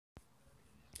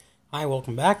Hi,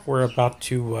 welcome back. We're about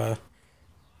to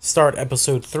start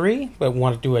episode 3, but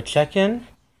want to do a check-in.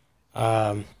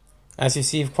 Um, as you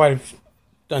see, I've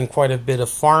done quite a bit of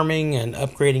farming and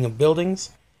upgrading of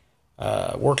buildings.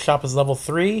 Workshop is level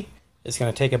 3. It's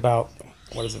going to take about,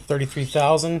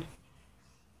 33,000?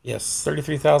 Yes,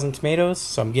 33,000 tomatoes,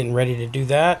 so I'm getting ready to do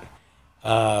that.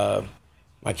 Uh,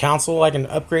 my council I can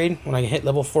upgrade when I hit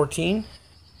level 14,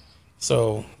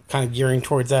 so kind of gearing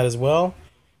towards that as well.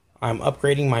 I'm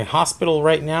upgrading my hospital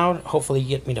right now, hopefully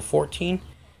get me to 14.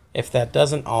 If that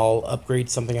doesn't, I'll upgrade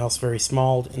something else very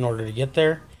small in order to get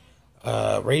there.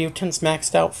 Radio tent's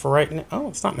maxed out for right now. Oh,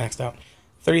 it's not maxed out.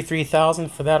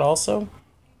 33,000 for that also.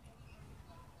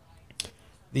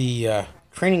 The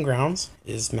training grounds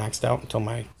is maxed out until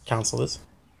my council is.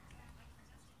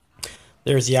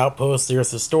 There's the outpost, there's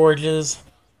the storages.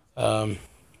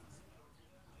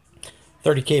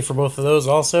 30k for both of those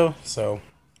also, so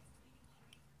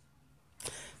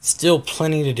still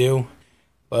plenty to do.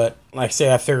 But like I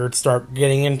say, I figured start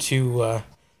getting into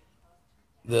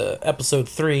the episode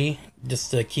 3 just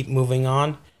to keep moving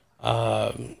on.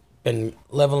 Been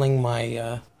leveling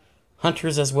my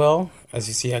hunters as well. As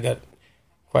you see, I got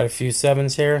quite a few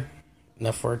 7s here,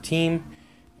 enough for a team.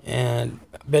 And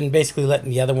I've been basically letting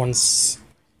the other ones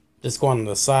just go on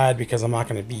the side because I'm not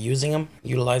going to be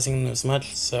utilizing them as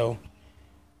much. So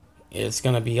it's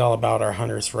going to be all about our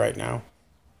hunters for right now.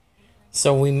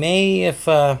 So we may, if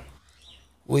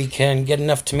we can get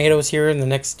enough tomatoes here in the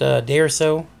next day or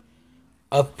so,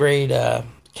 upgrade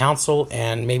council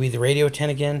and maybe the radio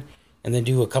tent again, and then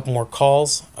do a couple more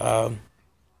calls.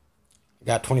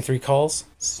 Got 23 calls,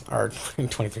 or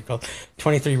 23 calls,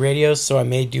 23 radios, so I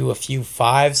may do a few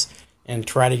 5s and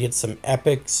try to get some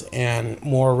epics and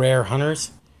more rare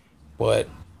hunters. But,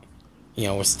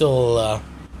 we're still a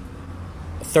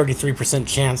 33%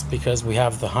 chance because we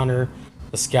have the hunter,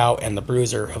 the scout, and the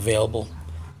bruiser available.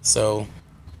 So,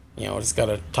 just got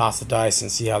to toss the dice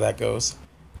and see how that goes.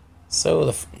 So,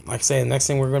 like I say, the next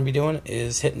thing we're going to be doing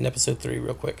is hitting episode 3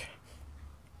 real quick.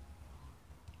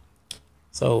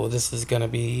 So, this is going to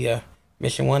be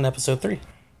mission 1, episode 3.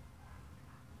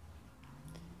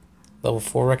 Level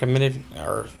 4 recommended,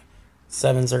 or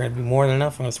 7s are going to be more than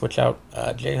enough. I'm going to switch out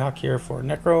Jayhawk here for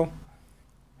Necro,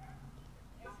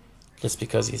 just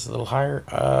because he's a little higher.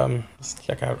 Let's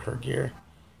check out her gear.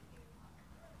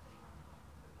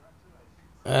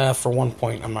 For 1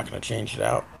 point, I'm not going to change it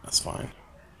out. That's fine.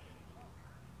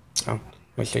 Let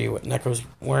me show you what Necro's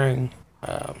wearing.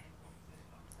 A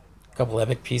couple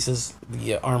epic pieces.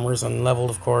 The armor's unleveled,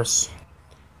 of course.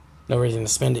 No reason to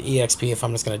spend the EXP if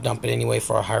I'm just going to dump it anyway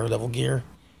for a higher level gear.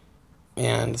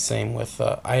 And same with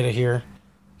Ida here.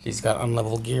 She's got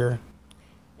unleveled gear.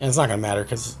 And it's not going to matter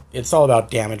because it's all about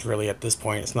damage really at this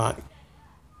point. I'm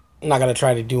not going to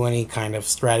try to do any kind of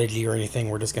strategy or anything.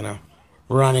 We're just going to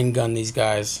run and gun these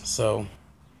guys. So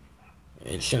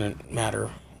it shouldn't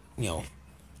matter,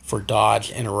 for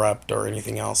dodge, interrupt, or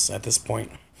anything else at this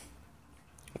point.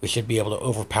 We should be able to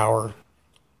overpower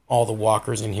all the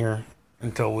walkers in here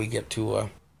until we get to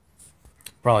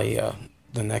probably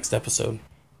the next episode.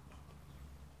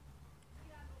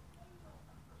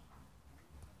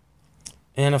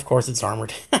 And of course it's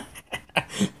armored.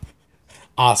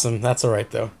 Awesome. That's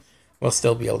alright though. We'll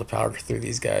still be able to power through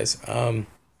these guys. So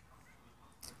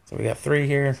we got 3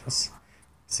 here. Let's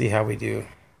see how we do.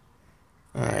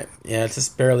 Alright, yeah, it's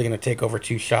just barely going to take over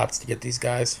 2 shots to get these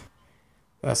guys.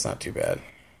 That's not too bad.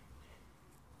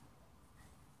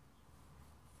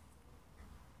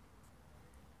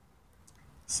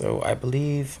 So I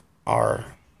believe our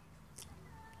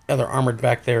other armored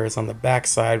back there is on the back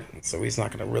side, so he's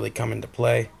not going to really come into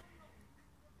play.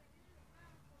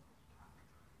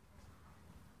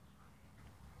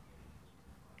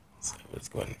 So let's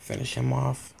go ahead and finish him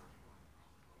off.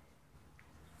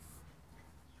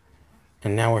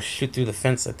 And now we'll shoot through the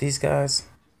fence at these guys.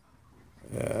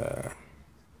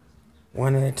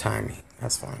 One at a time.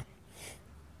 That's fine.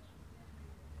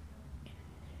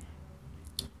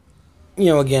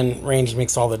 Again, range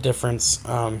makes all the difference.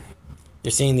 You're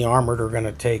seeing the armored are going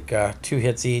to take 2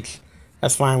 hits each.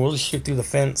 That's fine. We'll just shoot through the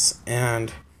fence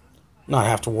and not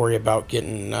have to worry about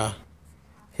getting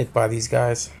hit by these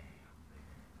guys.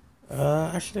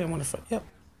 Actually, I wonder if yep.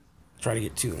 Try to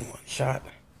get 2 in 1 shot.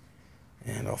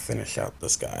 And I'll finish out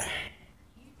this guy.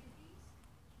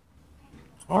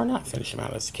 Or not finish him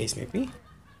out, as the case may be.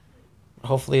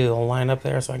 Hopefully they'll line up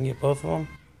there so I can get both of them.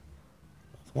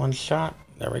 With 1 shot.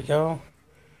 There we go.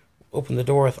 Open the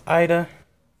door with Ida.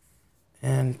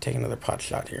 And take another pot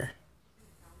shot here.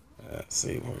 Let's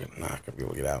see. We're going to knock a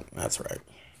people get out. That's right.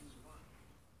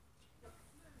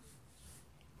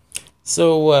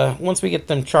 So once we get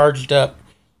them charged up,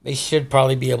 they should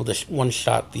probably be able to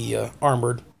one-shot the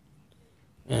armored.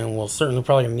 And we'll certainly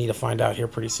probably need to find out here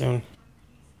pretty soon.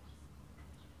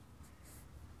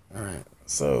 Alright,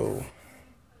 so...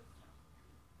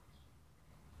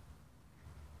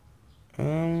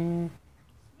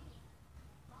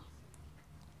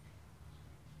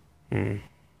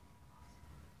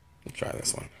 Let's try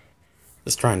this one.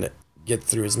 Just trying to get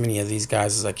through as many of these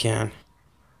guys as I can.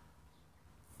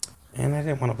 And I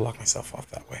didn't want to block myself off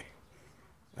that way.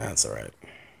 That's alright.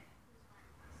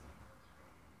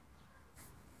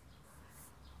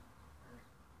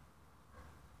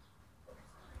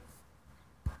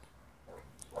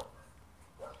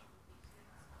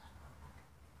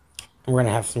 We're going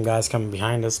to have some guys coming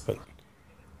behind us, but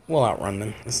we'll outrun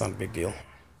them. It's not a big deal.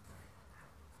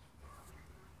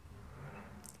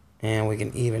 And we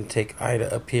can even take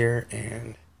Ida up here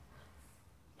and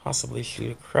possibly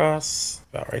shoot across.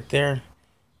 About right there.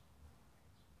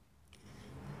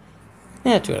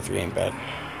 Yeah, 2 out of 3 ain't bad.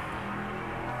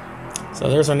 So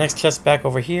there's our next chest back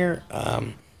over here.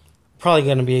 Probably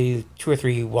going to be 2 or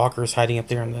 3 walkers hiding up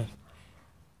there in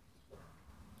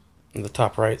the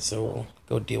top right, so we'll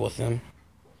go deal with them.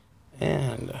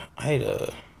 And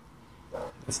Ida,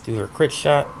 let's do her crit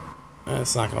shot.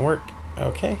 It's not going to work.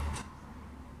 Okay.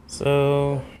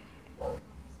 So,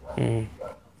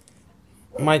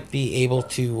 might be able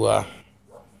to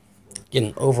get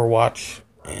an overwatch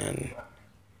and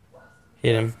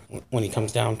hit him when he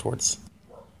comes down towards.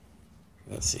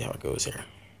 Let's see how it goes here.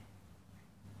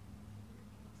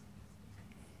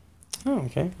 Oh,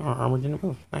 okay. Our armor didn't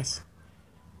move. Nice.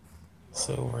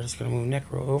 So we're just going to move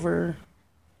Necro over.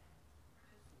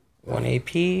 1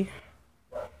 AP.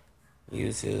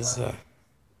 Use his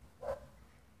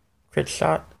crit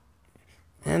shot.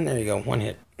 And there you go. 1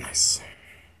 hit. Nice.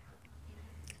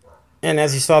 And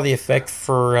as you saw, the effect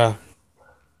for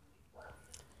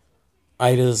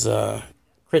Ida's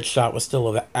crit shot was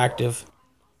still active.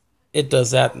 It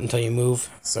does that until you move.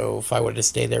 So if I would have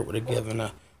stayed there, it would have given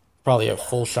probably a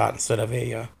full shot instead of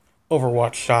a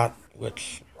overwatch shot,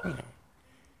 which, you know,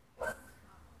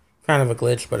 kind of a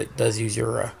glitch, but it does use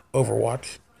your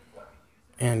overwatch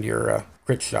and your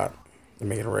crit shot to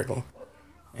make it a regular.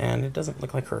 And it doesn't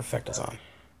look like her effect is on.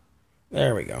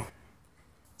 There we go.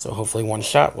 So hopefully 1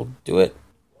 shot will do it.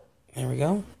 There we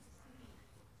go.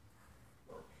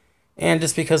 And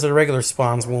just because the regular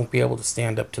spawns won't be able to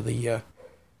stand up to the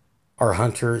our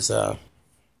hunter's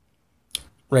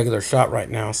regular shot right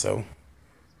now, so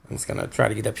I'm just gonna try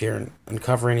to get up here and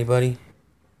uncover anybody.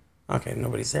 Okay,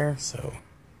 nobody's there, so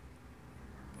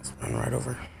let's run right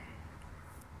over.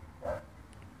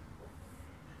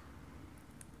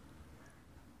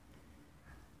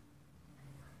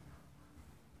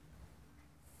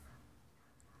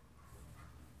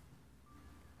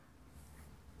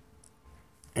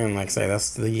 And like I say,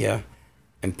 that's the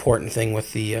important thing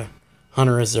with the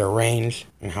hunter is their range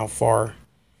and how far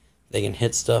they can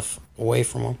hit stuff away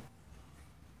from them.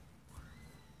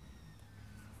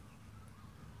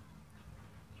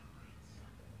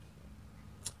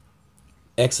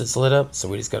 Exit's lit up, so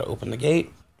we just got to open the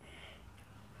gate.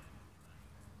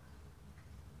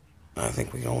 I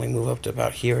think we can only move up to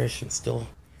about here-ish and still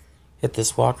hit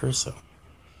this walker, so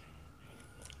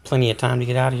plenty of time to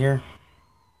get out of here.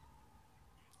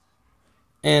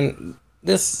 And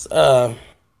this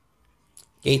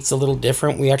gate's a little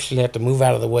different. We actually have to move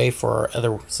out of the way for our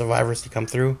other survivors to come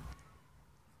through.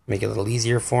 Make it a little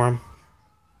easier for them.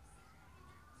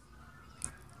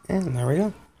 And there we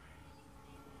go.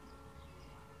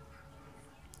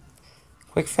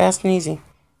 Quick, fast, and easy.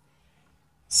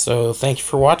 So thank you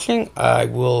for watching. I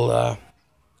will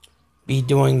be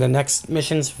doing the next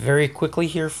missions very quickly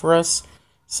here for us,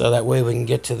 so that way we can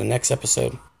get to the next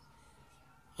episode.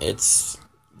 It's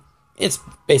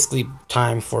basically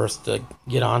time for us to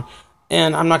get on.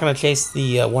 And I'm not going to chase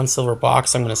the 1 silver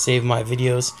box. I'm going to save my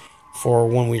videos for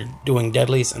when we're doing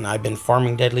deadlies, and I've been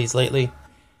farming deadlies lately.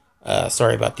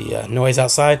 Sorry about the noise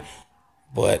outside,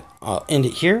 but I'll end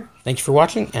it here. Thank you for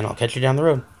watching, and I'll catch you down the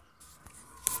road.